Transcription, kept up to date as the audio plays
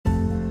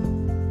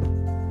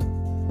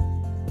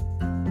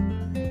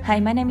Hi,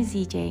 my name is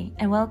ZJ,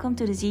 and welcome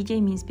to the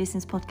ZJ Means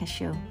Business podcast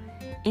show.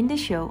 In this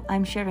show,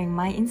 I'm sharing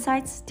my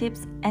insights,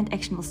 tips, and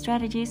actionable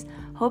strategies,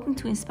 hoping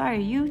to inspire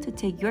you to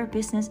take your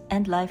business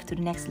and life to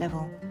the next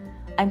level.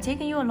 I'm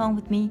taking you along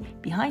with me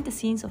behind the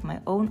scenes of my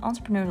own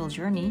entrepreneurial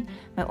journey,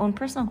 my own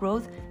personal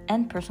growth,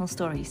 and personal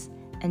stories.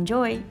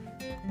 Enjoy!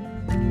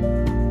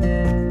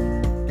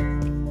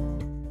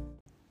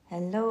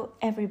 Hello,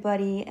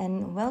 everybody,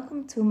 and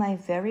welcome to my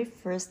very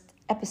first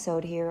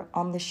episode here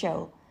on the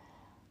show.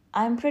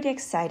 I'm pretty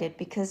excited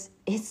because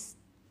it's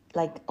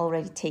like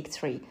already take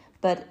 3,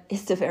 but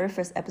it's the very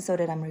first episode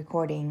that I'm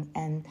recording,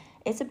 and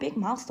it's a big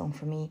milestone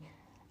for me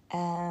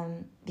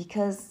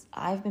because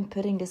I've been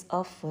putting this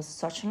off for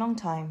such a long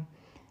time.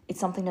 It's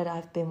something that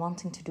I've been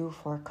wanting to do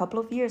for a couple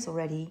of years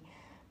already,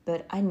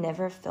 but I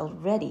never felt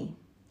ready.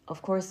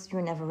 Of course,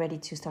 you're never ready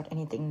to start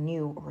anything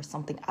new or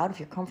something out of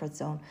your comfort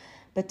zone.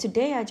 But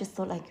today I just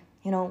thought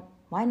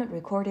why not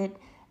record it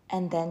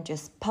and then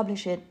just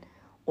publish it,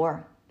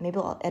 or maybe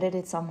I'll edit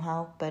it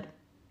somehow, but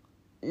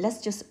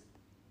let's just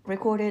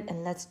record it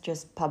and let's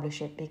just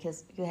publish it,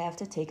 because you have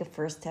to take a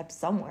first step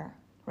somewhere,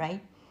 right?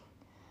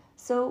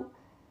 So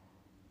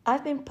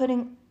I've been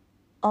putting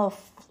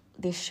off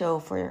this show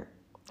for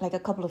like a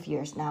couple of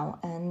years now,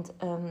 and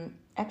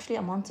actually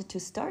I wanted to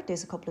start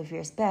this a couple of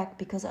years back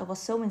because I was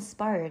so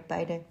inspired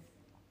by the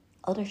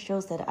other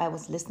shows that I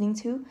was listening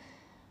to.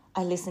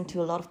 I listened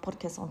to a lot of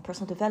podcasts on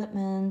personal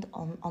development,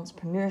 on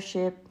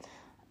entrepreneurship,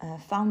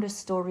 founder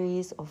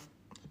stories of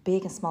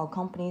big and small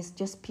companies,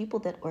 just people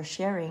that were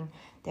sharing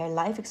their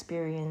life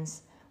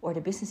experience or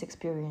the business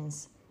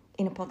experience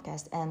in a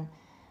podcast. And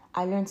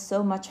I learned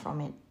so much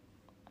from it.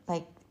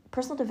 Like,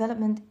 personal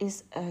development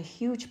is a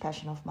huge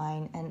passion of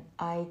mine, and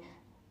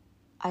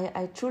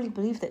I truly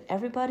believe that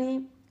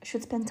everybody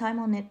should spend time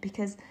on it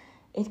because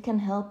it can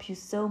help you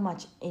so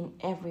much in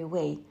every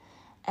way.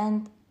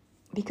 And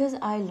because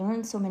I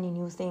learned so many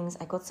new things,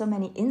 I got so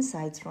many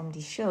insights from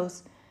these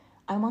shows,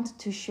 I wanted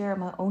to share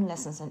my own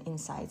lessons and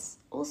insights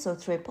also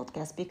through a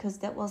podcast, because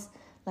that was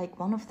like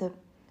one of the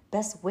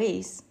best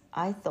ways,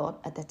 I thought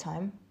at that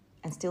time,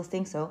 and still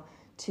think so,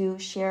 to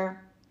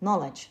share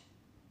knowledge.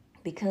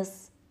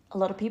 Because a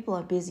lot of people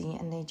are busy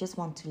and they just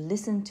want to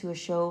listen to a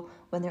show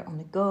when they're on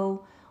the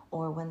go,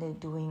 or when they're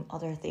doing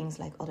other things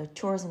like other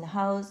chores in the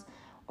house,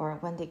 or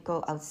when they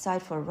go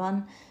outside for a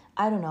run.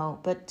 I don't know,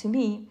 but to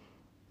me,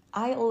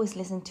 I always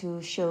listened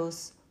to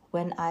shows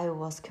when I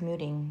was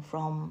commuting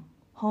from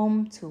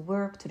home to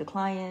work to the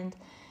client.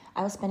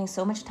 I was spending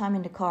so much time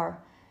in the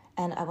car,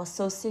 and I was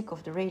so sick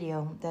of the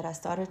radio that I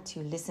started to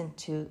listen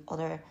to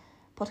other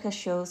podcast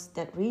shows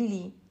that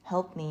really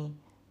helped me,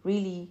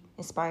 really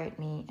inspired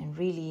me, and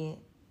really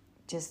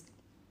just,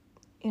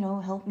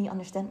 helped me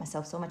understand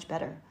myself so much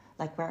better,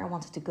 like where I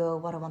wanted to go,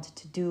 what I wanted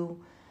to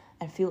do,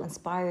 and feel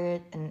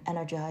inspired and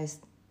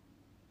energized,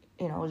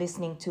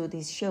 listening to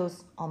these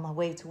shows on my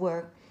way to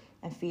work,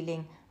 and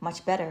feeling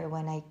much better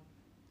when I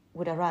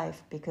would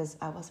arrive, because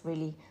I was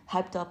really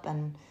hyped up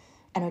and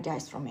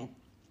energized from it.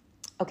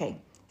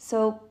 Okay,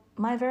 so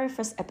my very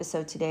first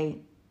episode today,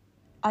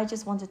 I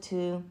just wanted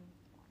to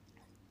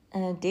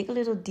dig a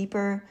little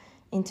deeper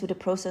into the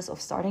process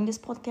of starting this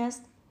podcast,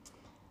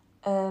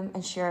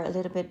 and share a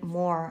little bit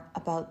more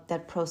about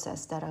that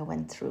process that I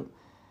went through.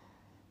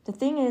 The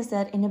thing is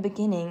that in the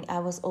beginning, I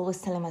was always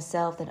telling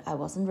myself that I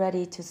wasn't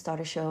ready to start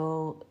a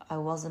show. I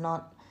was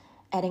not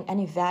adding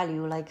any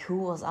value. Like,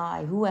 who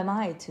am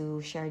I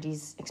to share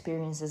these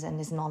experiences and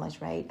this knowledge,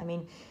 right? I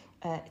mean,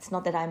 it's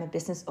not that I'm a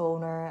business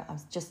owner. I'm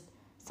just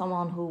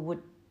someone who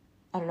would,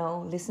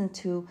 listen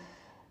to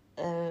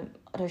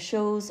other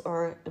shows,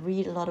 or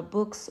read a lot of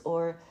books,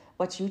 or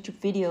watch YouTube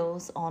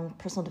videos on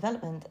personal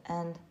development.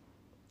 And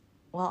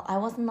well, I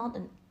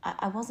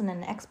wasn't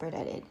an expert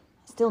at it.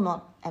 Still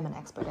not am an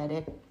expert at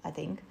it, I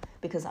think,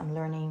 because I'm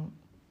learning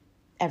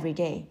every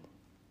day.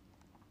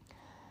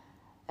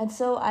 And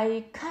so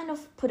I kind of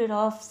put it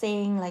off,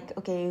 saying like,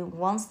 okay,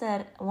 once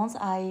I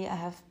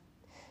have,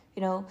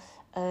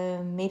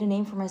 made a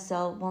name for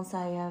myself, once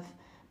I have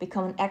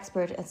become an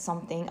expert at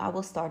something, I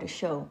will start a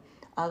show.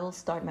 I will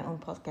start my own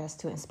podcast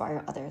to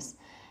inspire others.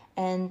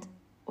 And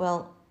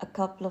well, a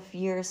couple of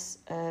years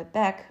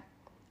back,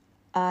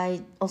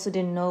 I also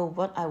didn't know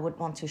what I would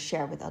want to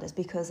share with others,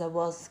 because I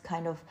was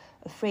kind of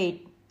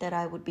afraid that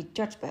I would be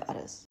judged by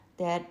others.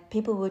 That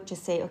people would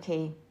just say,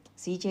 okay,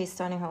 ZJ is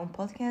starting her own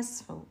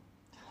podcast, so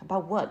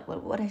about what?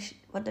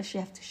 What does she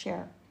have to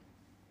share?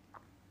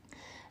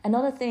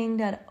 Another thing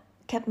that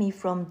kept me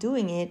from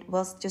doing it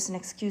was just an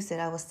excuse that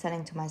I was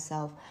telling to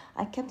myself.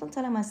 I kept on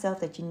telling myself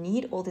that you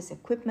need all this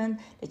equipment,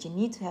 that you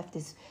need to have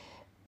this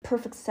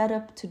perfect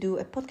setup to do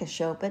a podcast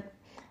show. But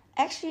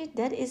actually,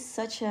 that is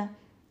such a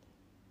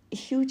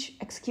huge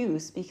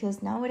excuse,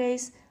 because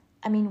nowadays,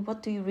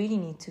 what do you really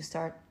need to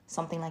start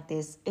something like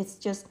this? It's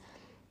just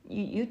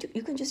you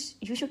can just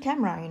use your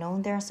camera.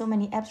 There are so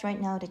many apps right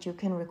now that you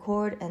can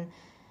record and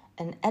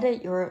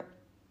edit your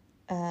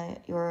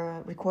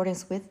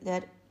recordings with,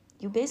 that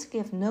you basically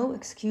have no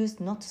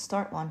excuse not to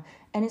start one.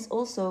 And it's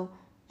also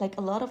like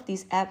a lot of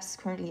these apps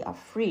currently are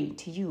free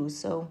to use,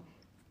 so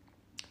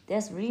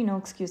there's really no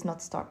excuse not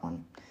to start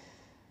one.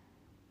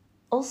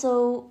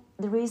 Also,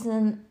 the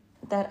reason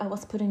that I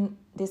was putting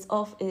this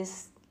off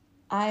is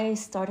I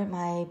started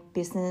my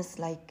business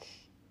like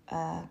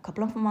a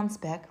couple of months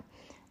back.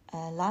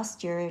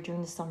 Last year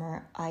during the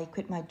summer, I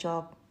quit my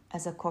job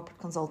as a corporate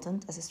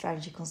consultant, as a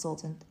strategy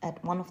consultant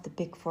at one of the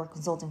big 4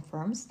 consulting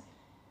firms.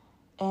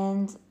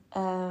 And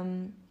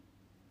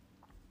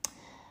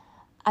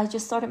I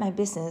just started my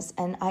business,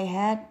 and I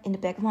had in the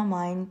back of my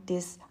mind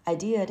this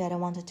idea that I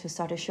wanted to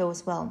start a show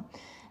as well.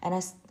 And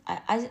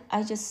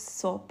I just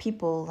saw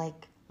people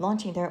like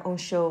launching their own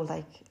show,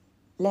 like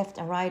left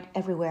and right,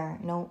 everywhere.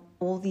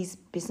 All these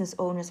business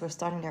owners were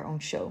starting their own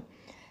show.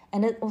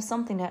 And it was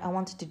something that I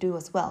wanted to do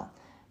as well.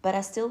 But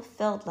I still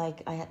felt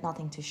like I had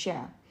nothing to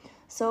share.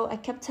 So I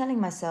kept telling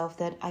myself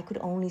that I could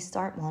only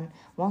start one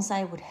once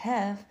I would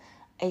have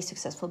a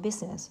successful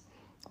business,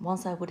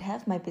 once I would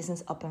have my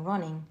business up and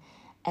running,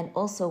 and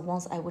also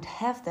once I would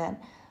have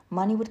that,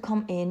 money would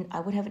come in, I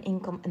would have an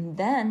income, and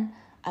then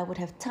I would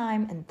have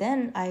time, and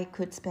then I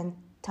could spend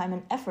time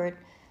and effort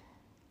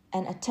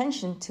and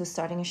attention to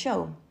starting a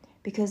show.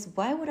 Because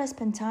why would I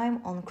spend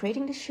time on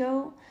creating the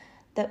show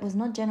that was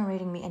not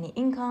generating me any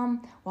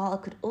income, while I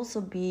could also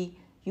be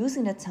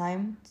using that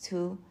time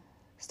to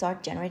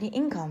start generating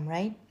income,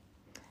 right?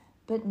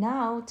 But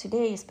now,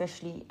 today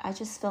especially, I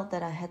just felt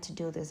that I had to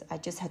do this. I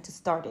just had to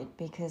start it,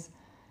 because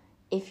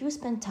if you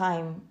spend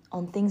time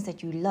on things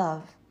that you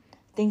love,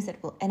 things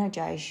that will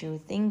energize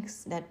you,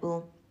 things that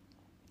will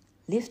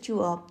lift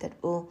you up, that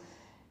will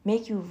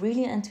make you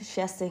really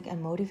enthusiastic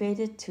and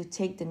motivated to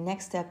take the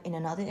next step in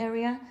another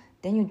area,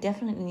 then you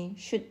definitely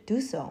should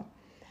do so.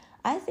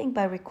 I think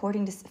by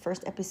recording this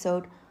first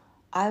episode,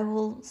 I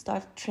will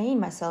start training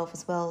myself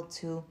as well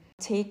to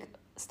take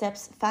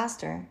steps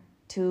faster,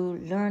 to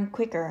learn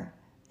quicker,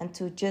 and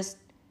to just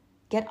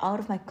get out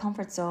of my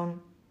comfort zone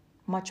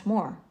much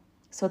more,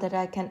 so that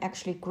I can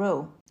actually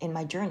grow in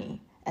my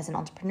journey as an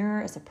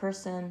entrepreneur, as a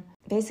person.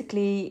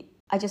 Basically,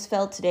 I just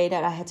felt today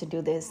that I had to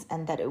do this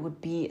and that it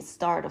would be a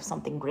start of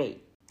something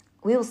great.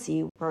 We'll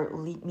see where it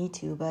will lead me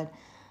to, but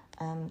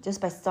just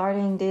by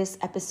starting this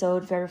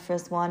episode, very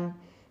first one,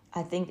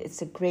 I think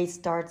it's a great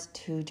start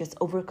to just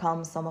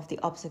overcome some of the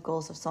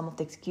obstacles or some of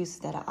the excuses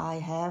that I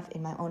have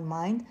in my own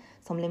mind,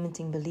 some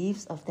limiting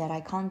beliefs of that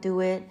I can't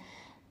do it,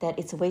 that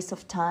it's a waste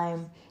of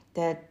time,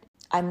 that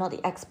I'm not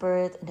the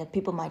expert, and that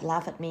people might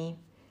laugh at me.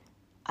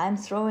 I'm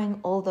throwing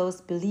all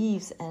those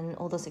beliefs and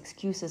all those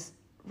excuses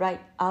right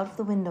out of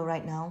the window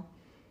right now,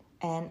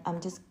 and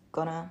I'm just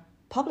gonna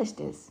publish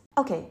this.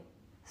 Okay,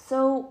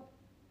 so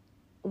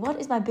what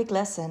is my big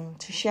lesson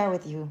to share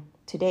with you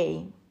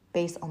today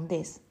based on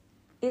this?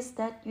 Is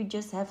that you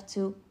just have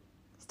to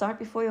start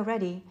before you're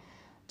ready.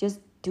 Just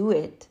do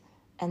it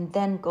and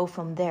then go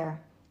from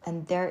there.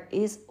 And there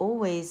is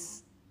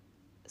always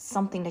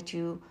something that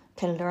you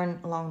can learn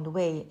along the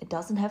way. It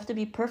doesn't have to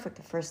be perfect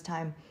the first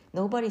time.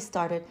 Nobody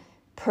started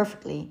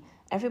perfectly.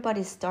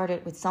 Everybody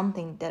started with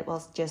something that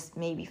was just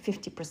maybe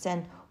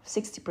 50%,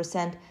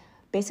 60%,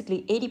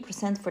 basically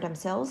 80% for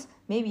themselves,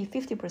 maybe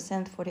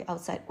 50% for the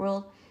outside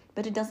world.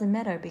 But it doesn't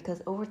matter,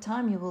 because over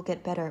time you will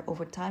get better.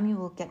 Over time you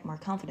will get more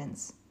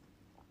confidence.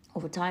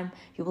 Over time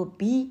you will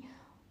be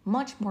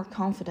much more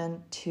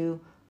confident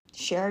to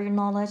share your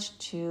knowledge,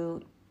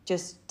 to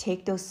just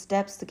take those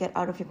steps to get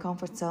out of your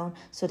comfort zone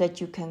so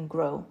that you can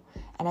grow.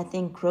 And I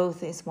think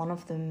growth is one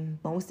of the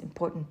most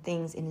important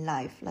things in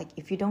life. Like,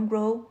 if you don't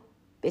grow,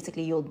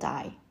 basically you'll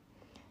die.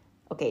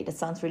 Okay, that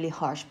sounds really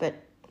harsh, but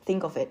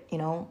think of it,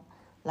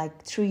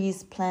 like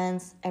trees,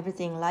 plants,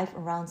 everything, life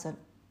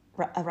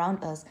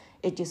around us,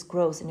 it just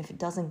grows. And if it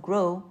doesn't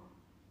grow,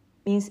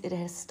 means it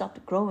has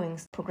stopped growing,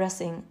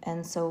 progressing,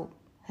 and so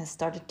has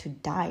started to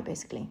die,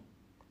 basically.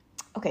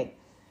 Okay,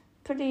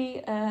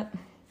 pretty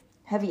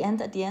heavy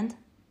end at the end,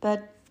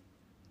 but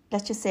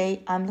let's just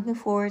say I'm looking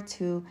forward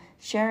to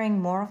sharing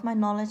more of my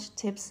knowledge,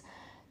 tips,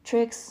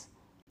 tricks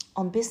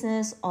on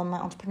business, on my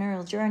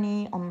entrepreneurial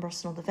journey, on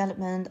personal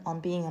development, on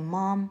being a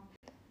mom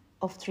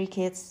of 3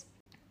 kids.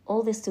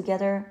 All this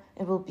together,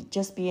 it will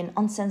just be an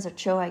uncensored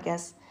show, I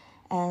guess.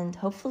 And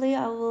hopefully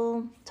I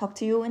will talk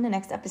to you in the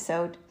next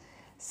episode.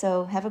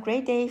 So have a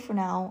great day for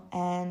now,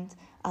 and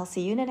I'll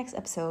see you in the next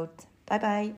episode. Bye-bye.